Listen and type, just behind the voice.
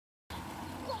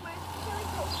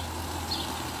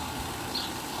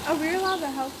Are we allowed to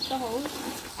help the hose?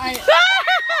 Hey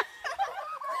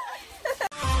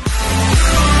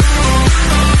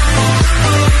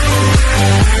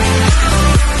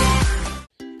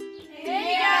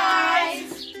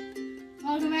guys!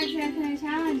 Welcome back to Afternoon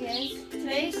Challenges.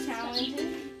 Today's challenge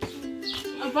is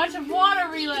a bunch of water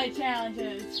relay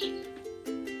challenges.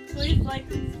 Please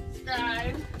like and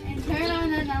subscribe. And turn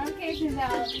on the notification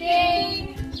bell.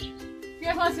 Ding! If you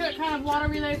guys want to see what kind of water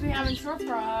relays we have in store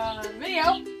for a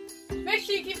video, make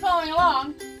sure you keep following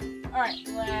along. Alright,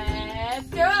 let's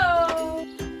go!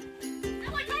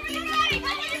 Come on, cover your body!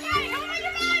 Cover your body! Cover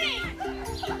your body!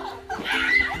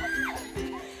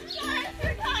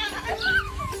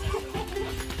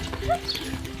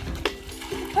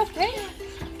 Okay.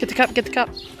 Get the cup, get the cup.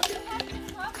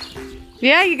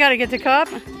 Yeah, you gotta get the cup.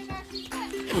 These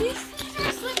things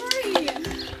are slippery.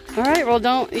 Alright,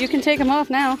 well you can take them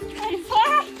off now.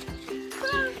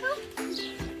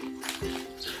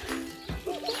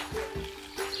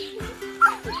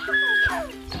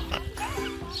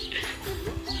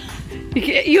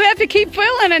 You have to keep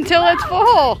filling until it's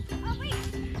full.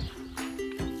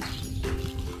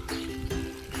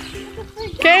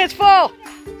 Okay, it's full.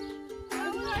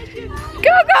 Go,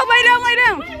 lay down, lay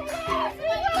down.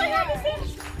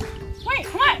 Wait,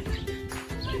 what?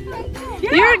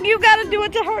 You gotta do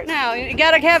it to her now. You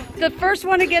gotta have the first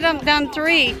one to get them done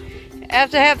 3.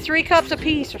 Have to have 3 cups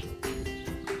apiece.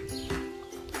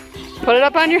 Put it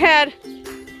up on your head.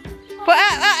 Put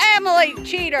Emily,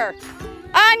 cheater.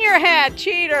 On your head,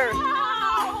 cheater.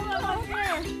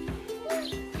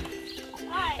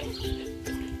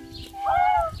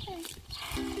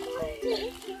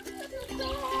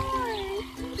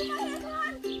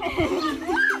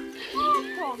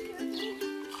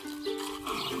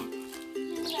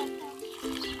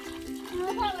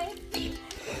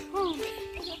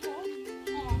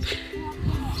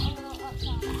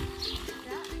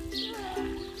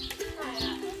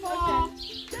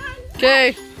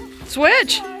 Okay,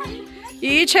 switch.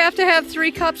 You each have to have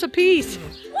 3 cups apiece.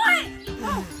 What?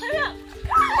 Oh, hurry up.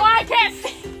 Oh, I can't see.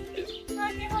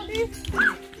 I can't hold these.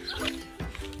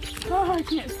 Oh, I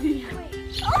can't see.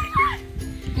 Oh,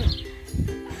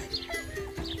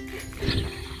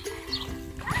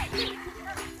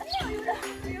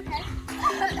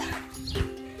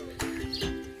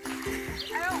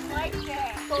 I don't like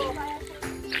that. Oh,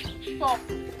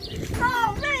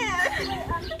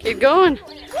 man. Keep going.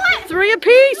 What? 3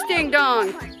 apiece, ding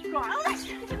dong. Oh my God. I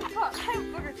have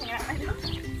booger thing out my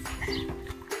nose.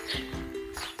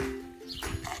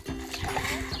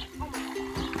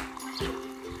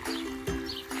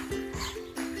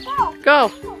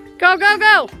 Go. Go, go,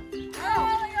 go. Oh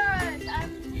my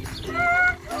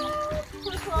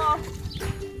gosh.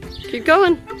 Keep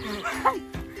going.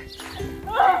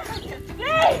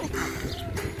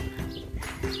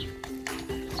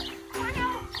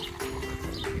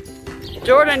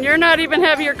 Jordan, you're not even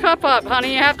having your cup up,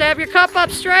 honey. You have to have your cup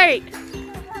up straight.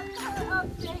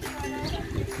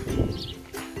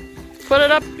 Put it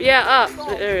up, yeah, up.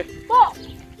 There. Was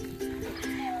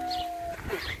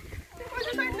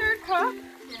this our 3rd cup?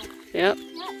 Yep.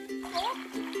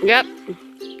 Yep. I'm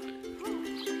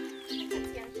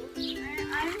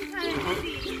trying to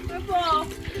see. Football.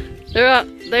 They're up.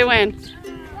 They win.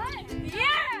 Yeah!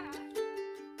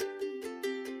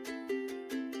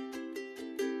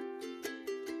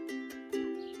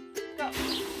 Go.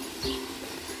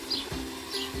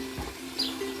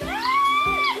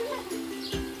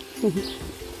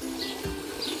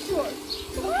 Sure.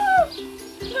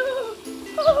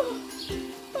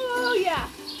 Oh, yeah.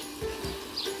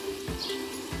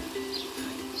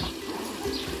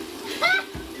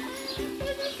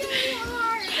 This is gonna be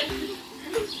hard.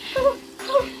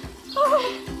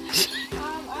 I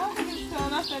don't think it's still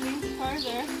enough that needs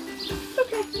farther.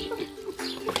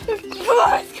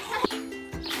 Okay.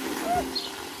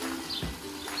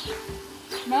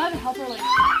 Am I allowed to help her like?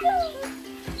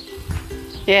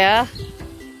 Yeah.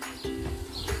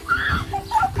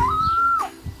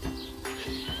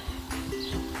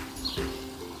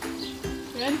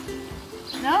 Good?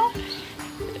 No?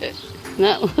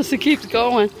 Not unless it keeps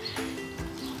going.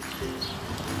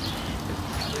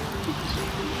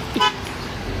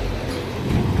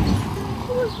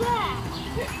 Who was that?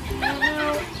 I don't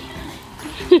know.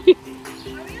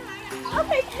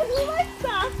 Okay, can we like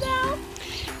stop now?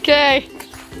 Okay.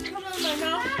 Come on, my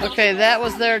mouth. Okay, that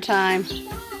was their time.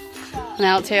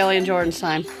 Now it's Haley and Jordan's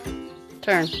time.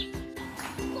 Turn.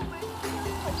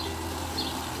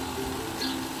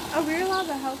 Are we allowed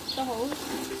to help the hose?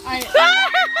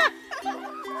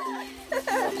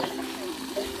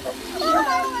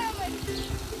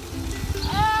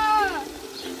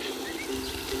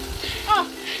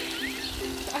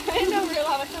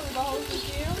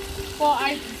 Well,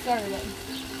 I started it.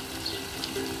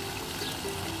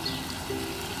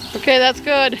 Okay, that's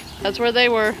good. That's where they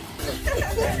were.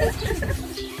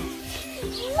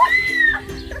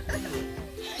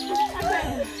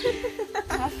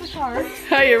 That's the card.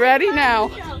 Are you ready now?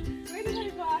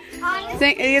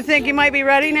 You think you might be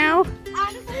ready now?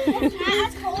 Honestly, it's not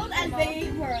as cold as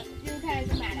they were. You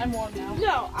guys are mad. I'm warm now.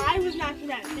 No, I was not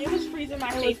dramatic. It was freezing my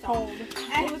face off. Cold.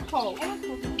 It was cold. It was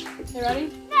cold. You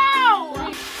ready?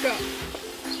 No! Go.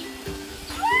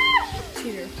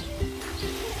 Cheater.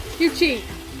 You cheat.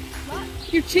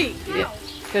 What? You cheat.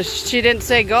 Because she didn't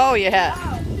say go yet.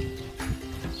 Oh.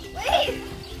 Wait!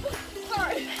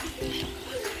 Sorry.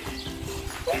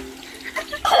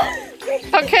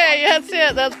 Okay, that's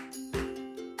it. That's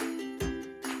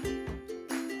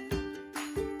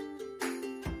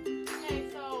Okay,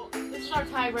 so this is our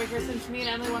tiebreaker since me and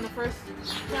Emily won the first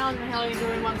challenge and Haley and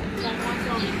Jordan won the second one.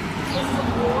 So this is a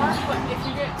war, but if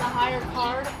you get the higher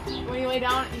card, when you lay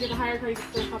down, you get the higher card, you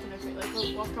get to throw a cup in their face.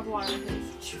 Like, a cup of water in their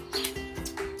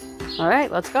face. all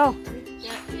right. Let's go.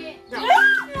 Yeah. Go.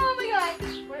 Oh my god.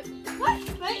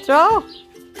 What? Throw.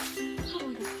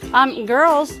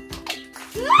 Girls,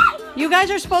 you guys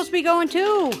are supposed to be going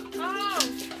too. Oh!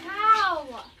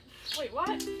 Ow! Wait,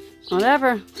 what?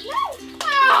 Whatever. No!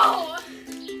 Ow!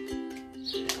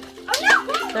 Oh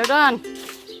no! They're done.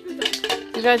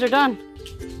 You guys are done.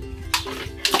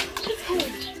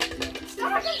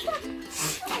 Stop! I'm stuck.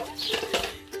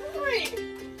 Wait.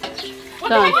 What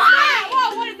Done. the heck is that?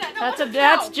 Whoa, what is that? No, That's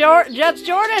what is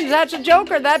Jordan. That's a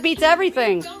joker. That beats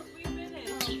everything.